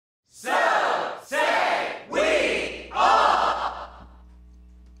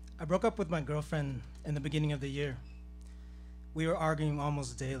broke up with my girlfriend in the beginning of the year. We were arguing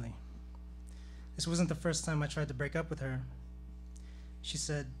almost daily. This wasn't the first time I tried to break up with her. She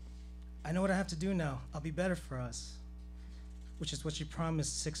said, "I know what I have to do now. I'll be better for us," which is what she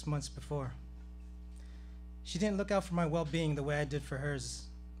promised 6 months before. She didn't look out for my well-being the way I did for hers.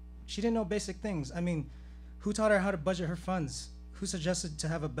 She didn't know basic things. I mean, who taught her how to budget her funds? Who suggested to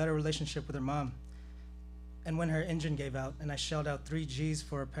have a better relationship with her mom? And when her engine gave out and I shelled out 3 G's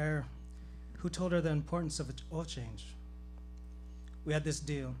for a repair, who told her the importance of an oil change? We had this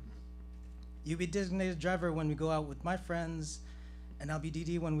deal. You be designated driver when we go out with my friends, and I'll be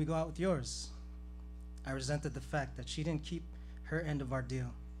DD when we go out with yours. I resented the fact that she didn't keep her end of our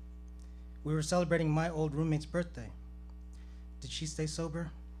deal. We were celebrating my old roommate's birthday. Did she stay sober?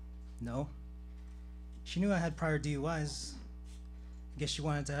 No. She knew I had prior DUIs. I guess she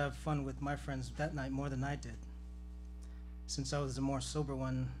wanted to have fun with my friends that night more than I did. Since I was the more sober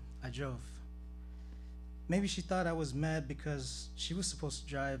one, I drove. Maybe she thought I was mad because she was supposed to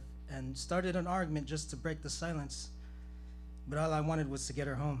drive and started an argument just to break the silence. But all I wanted was to get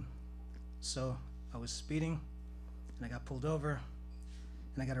her home. So I was speeding, and I got pulled over,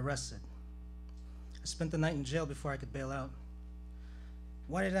 and I got arrested. I spent the night in jail before I could bail out.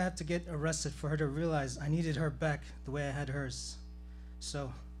 Why did I have to get arrested for her to realize I needed her back the way I had hers?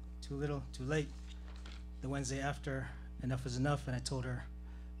 So, too little, too late. The Wednesday after, enough is enough, and I told her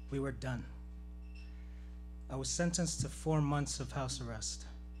we were done. I was sentenced to 4 months of house arrest.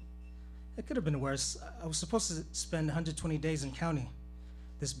 It could have been worse. I was supposed to spend 120 days in county,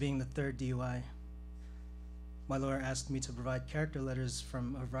 this being the 3rd DUI. My lawyer asked me to provide character letters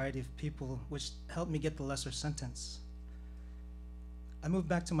from a variety of people, which helped me get the lesser sentence. I moved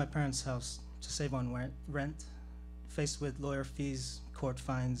back to my parents' house to save on rent. Faced with lawyer fees, court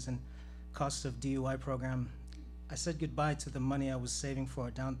fines, and costs of DUI program, I said goodbye to the money I was saving for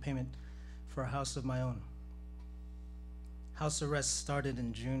a down payment for a house of my own. House arrest started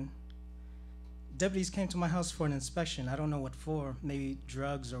in June. Deputies came to my house for an inspection. I don't know what for, maybe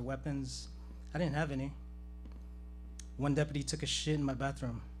drugs or weapons. I didn't have any. One deputy took a shit in my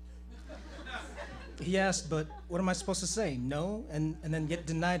bathroom. He asked, but what am I supposed to say? No? And then get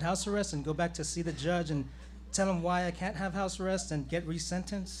denied house arrest and go back to see the judge and tell him why I can't have house arrest and get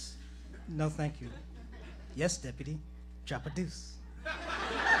resentenced? No, thank you. Yes, deputy. Drop a deuce.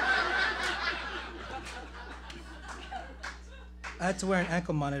 I had to wear an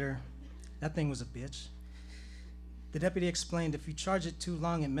ankle monitor. That thing was a bitch. The deputy explained if you charge it too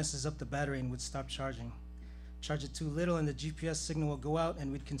long, it messes up the battery and would stop charging. Charge it too little and the GPS signal will go out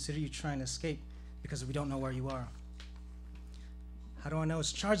and we'd consider you trying to escape because we don't know where you are. How do I know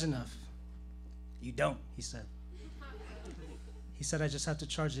it's charged enough? You don't, he said. He said I just have to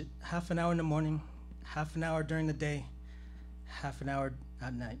charge it half an hour in the morning, half an hour during the day, half an hour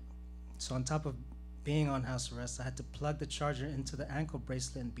at night. So on top of being on house arrest, I had to plug the charger into the ankle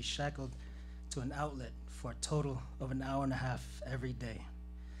bracelet and be shackled to an outlet for a total of an hour and a half every day.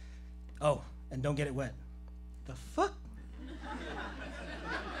 Oh, and don't get it wet. The fuck?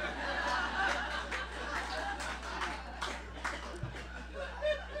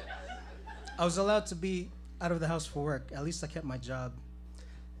 I was allowed to be out of the house for work. At least I kept my job.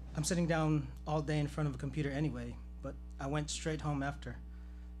 I'm sitting down all day in front of a computer anyway, but I went straight home after.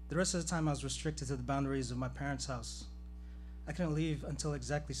 The rest of the time I was restricted to the boundaries of my parents' house. I couldn't leave until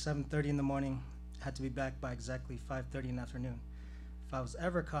exactly 7:30 in the morning. I had to be back by exactly 5:30 in the afternoon. If I was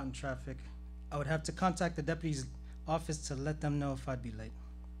ever caught in traffic, I would have to contact the deputy's office to let them know if I'd be late.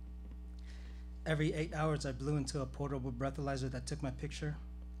 Every 8 hours I blew into a portable breathalyzer that took my picture,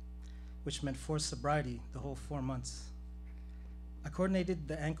 which meant forced sobriety the whole 4 months. I coordinated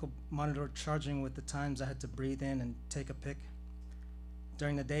the ankle monitor charging with the times I had to breathe in and take a pic.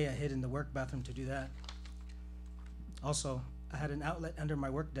 During the day, I hid in the work bathroom to do that. Also, I had an outlet under my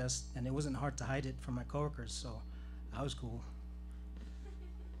work desk, and it wasn't hard to hide it from my coworkers, so I was cool.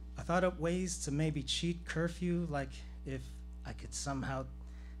 I thought up ways to maybe cheat curfew, like if I could somehow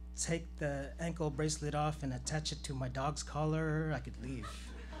take the ankle bracelet off and attach it to my dog's collar, I could leave.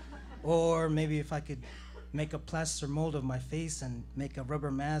 Or maybe if I could make a plaster mold of my face and make a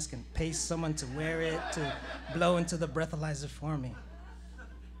rubber mask and pay someone to wear it to blow into the breathalyzer for me.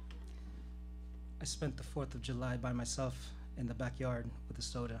 I spent the 4th of July by myself in the backyard with a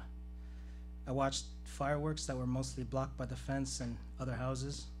soda. I watched fireworks that were mostly blocked by the fence and other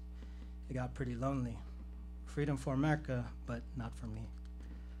houses. It got pretty lonely. Freedom for America, but not for me.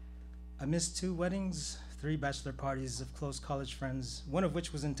 I missed 2 weddings, 3 bachelor parties of close college friends, one of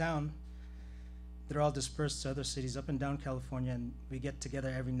which was in town. They're all dispersed to other cities up and down California, and we get together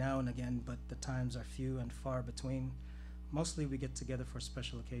every now and again, but the times are few and far between. Mostly we get together for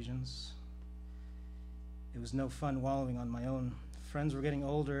special occasions. It was no fun wallowing on my own. Friends were getting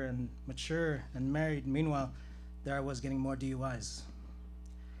older and mature and married. Meanwhile, there I was getting more DUIs.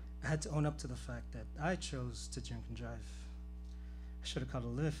 I had to own up to the fact that I chose to drink and drive. I should have called a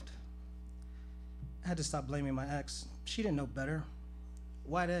lift. I had to stop blaming my ex. She didn't know better.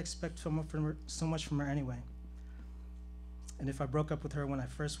 Why did I expect so much from her anyway? And if I broke up with her when I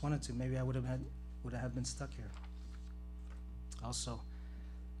first wanted to, maybe I would have been stuck here. Also,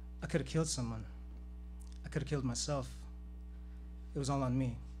 I could have killed someone. I could have killed myself. It was all on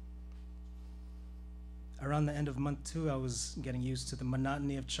me. Around the end of month 2, I was getting used to the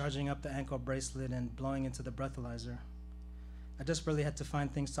monotony of charging up the ankle bracelet and blowing into the breathalyzer. I desperately had to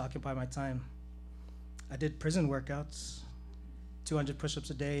find things to occupy my time. I did prison workouts, 200 push-ups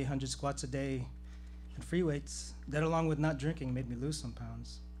a day, 100 squats a day, and free weights. That, along with not drinking, made me lose some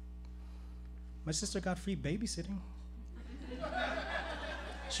pounds. My sister got free babysitting.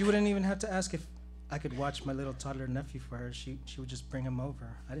 She wouldn't even have to ask if I could watch my little toddler nephew for her. She would just bring him over.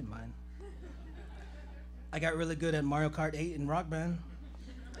 I didn't mind. I got really good at Mario Kart 8 and Rock Band.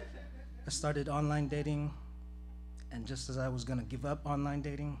 I started online dating, and just as I was gonna give up online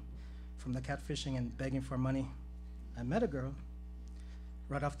dating from the catfishing and begging for money, I met a girl.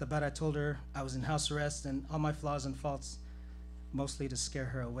 Right off the bat, I told her I was in house arrest and all my flaws and faults, mostly to scare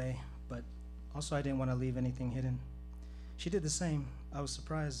her away, but also I didn't want to leave anything hidden. She did the same. I was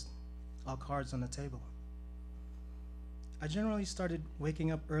surprised. All cards on the table. I generally started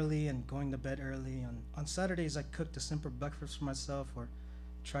waking up early and going to bed early. On Saturdays, I cooked a simple breakfast for myself or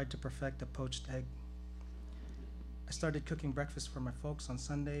tried to perfect a poached egg. I started cooking breakfast for my folks on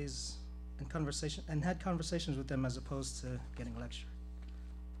Sundays and had conversations with them as opposed to getting lectured.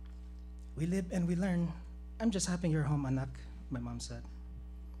 We live and we learn. I'm just happy you're home, Anak, my mom said.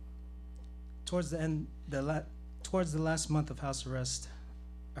 Towards the last month of house arrest,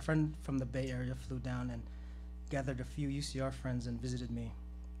 a friend from the Bay Area flew down and gathered a few UCR friends and visited me.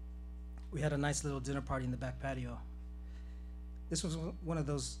 We had a nice little dinner party in the back patio. This was one of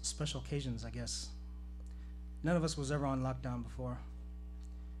those special occasions, I guess. None of us was ever on lockdown before.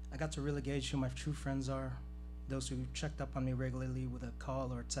 I got to really gauge who my true friends are, those who checked up on me regularly with a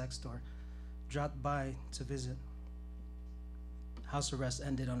call or a text or dropped by to visit. House arrest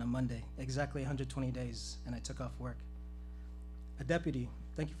ended on a Monday, exactly 120 days, and I took off work. A deputy,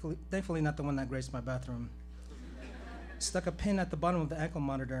 thankfully not the one that graced my bathroom, stuck a pin at the bottom of the ankle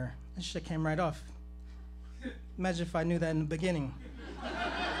monitor, and shit came right off. Imagine if I knew that in the beginning.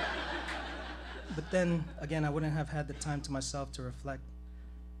 But then, again, I wouldn't have had the time to myself to reflect.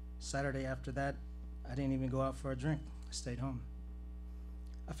 Saturday after that, I didn't even go out for a drink. I stayed home.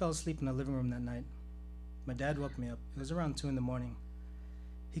 I fell asleep in the living room that night. My dad woke me up. It was around 2 in the morning.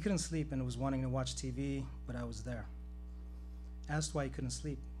 He couldn't sleep and was wanting to watch TV, but I was there. I asked why he couldn't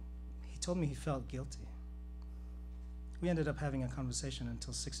sleep. He told me he felt guilty. We ended up having a conversation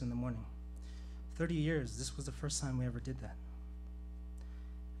until 6 in the morning. 30 years, this was the first time we ever did that.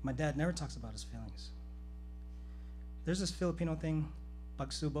 My dad never talks about his feelings. There's this Filipino thing,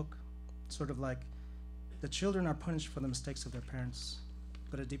 pagsubok, sort of like the children are punished for the mistakes of their parents,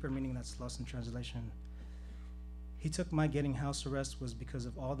 but a deeper meaning that's lost in translation. He took my getting house arrest was because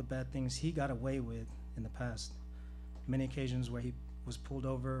of all the bad things he got away with in the past. Many occasions where he was pulled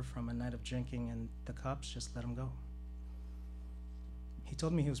over from a night of drinking and the cops just let him go. He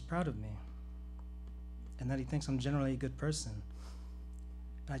told me he was proud of me and that he thinks I'm generally a good person.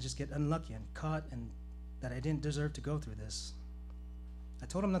 And I just get unlucky and caught and that I didn't deserve to go through this. I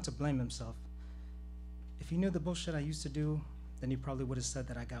told him not to blame himself. If he knew the bullshit I used to do, then he probably would have said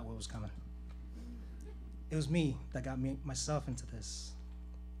that I got what was coming. It was me that got myself into this.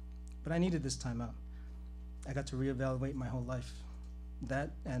 But I needed this time out. I got to reevaluate my whole life.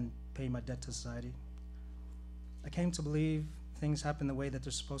 That and pay my debt to society. I came to believe things happen the way that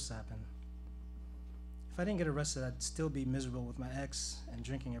they're supposed to happen. If I didn't get arrested, I'd still be miserable with my ex and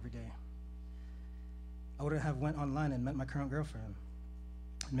drinking every day. I would have went online and met my current girlfriend,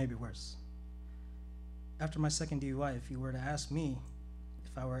 and maybe worse. After my second DUI, if you were to ask me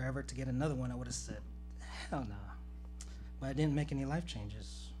if I were ever to get another one, I would have said, hell no. But I didn't make any life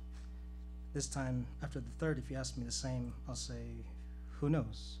changes. This time, after the third, if you ask me the same, I'll say, who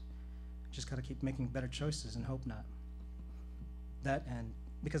knows? Just gotta keep making better choices and hope not. That and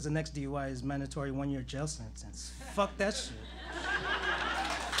because the next DUI is mandatory 1-year jail sentence. Fuck that shit.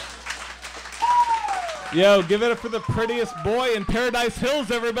 Yo, give it up for the prettiest boy in Paradise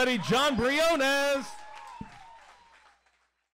Hills, everybody, Jon Briones.